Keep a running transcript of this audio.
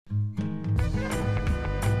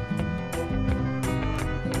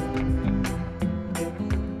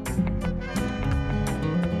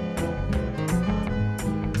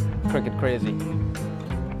crazy.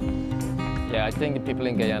 Yeah, I think the people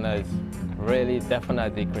in Guyana is really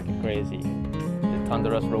definitely cricket crazy. The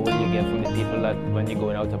thunderous roll you get from the people that when you're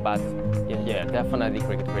going out to bat, yeah, definitely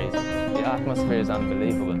cricket crazy. The atmosphere is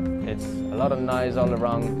unbelievable. It's a lot of noise all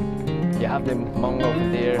around. You have the Hmong over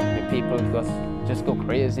there, the people just go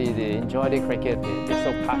crazy. They enjoy the cricket. They're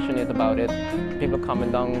so passionate about it. People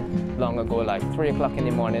coming down long ago, like 3 o'clock in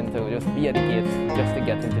the morning, to just be at the gates just to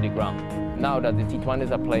get into the ground. Now that the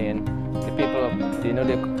T20s are playing, the people,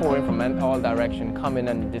 they're pouring from all directions, coming,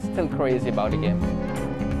 and they're still crazy about the game.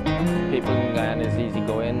 People in Guyana is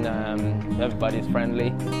easygoing. Everybody's friendly.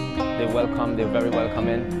 They're welcome. They're very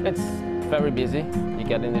welcoming. It's very busy. You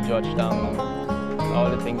get into Georgetown, all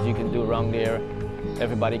the things you can do around there.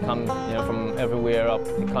 Everybody comes, from everywhere up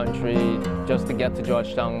the country just to get to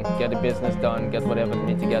Georgetown, get the business done, get whatever they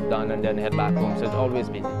need to get done, and then head back home. So it's always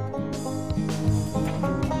busy.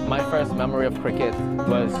 My first memory of cricket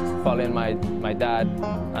was following my dad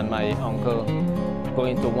and my uncle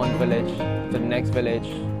going to one village to the next village,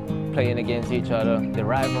 playing against each other. The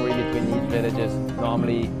rivalry between each villages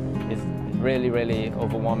normally is really, really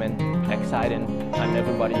overwhelming, exciting, and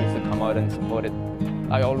everybody used to come out and support it.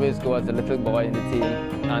 I always go as a little boy in the team,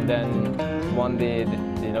 and then one day, the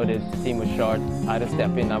team was short. I had to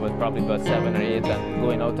step in. I was probably about 7 or 8, and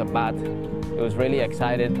going out to bat. It was really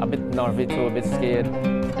excited, a bit nervy too, a bit scared,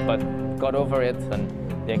 but got over it, and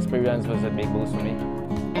the experience was a big boost for me.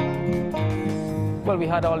 Well, we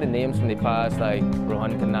had all the names from the past, like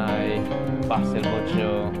Rohan Kanai, Basil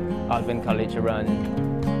Butcher, Alvin Kalicharan.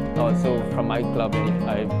 Also from my club,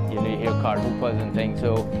 you hear card hoopers and things.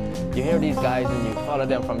 So you hear these guys and you follow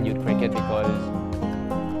them from youth cricket, because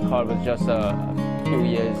Carl was just a few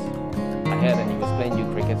years ahead and he was playing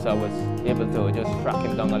youth cricket, so I was able to just track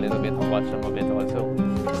him down a little bit and watch him a bit also.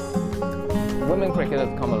 Women cricket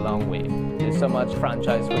has come a long way. There's so much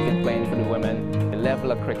franchise cricket playing for the women. The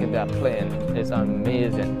level of cricket they're playing is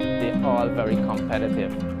amazing. They're all very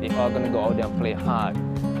competitive. They're all going to go out there and play hard.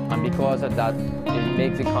 And because of that, it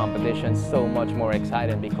makes the competition so much more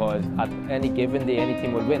exciting, because at any given day, any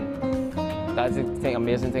team will win. That's the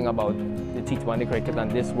amazing thing about the T20 cricket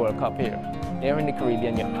and this World Cup here. Here in the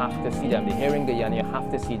Caribbean, you have to see them. Here in Guyana, you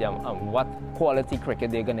have to see them and what quality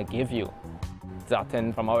cricket they're going to give you.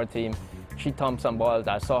 Zatin from our team, she thumped some balls.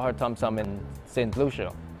 I saw her thump some in St.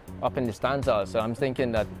 Lucia, up in the stands also. I'm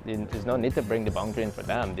thinking that there's no need to bring the boundary in for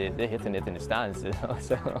them. They're hitting it in the stands.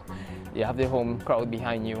 So you have the home crowd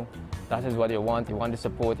behind you. That is what you want. You want the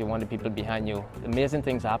support. You want the people behind you. Amazing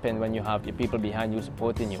things happen when you have the people behind you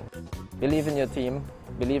supporting you. Believe in your team,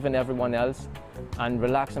 believe in everyone else, and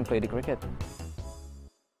relax and play the cricket.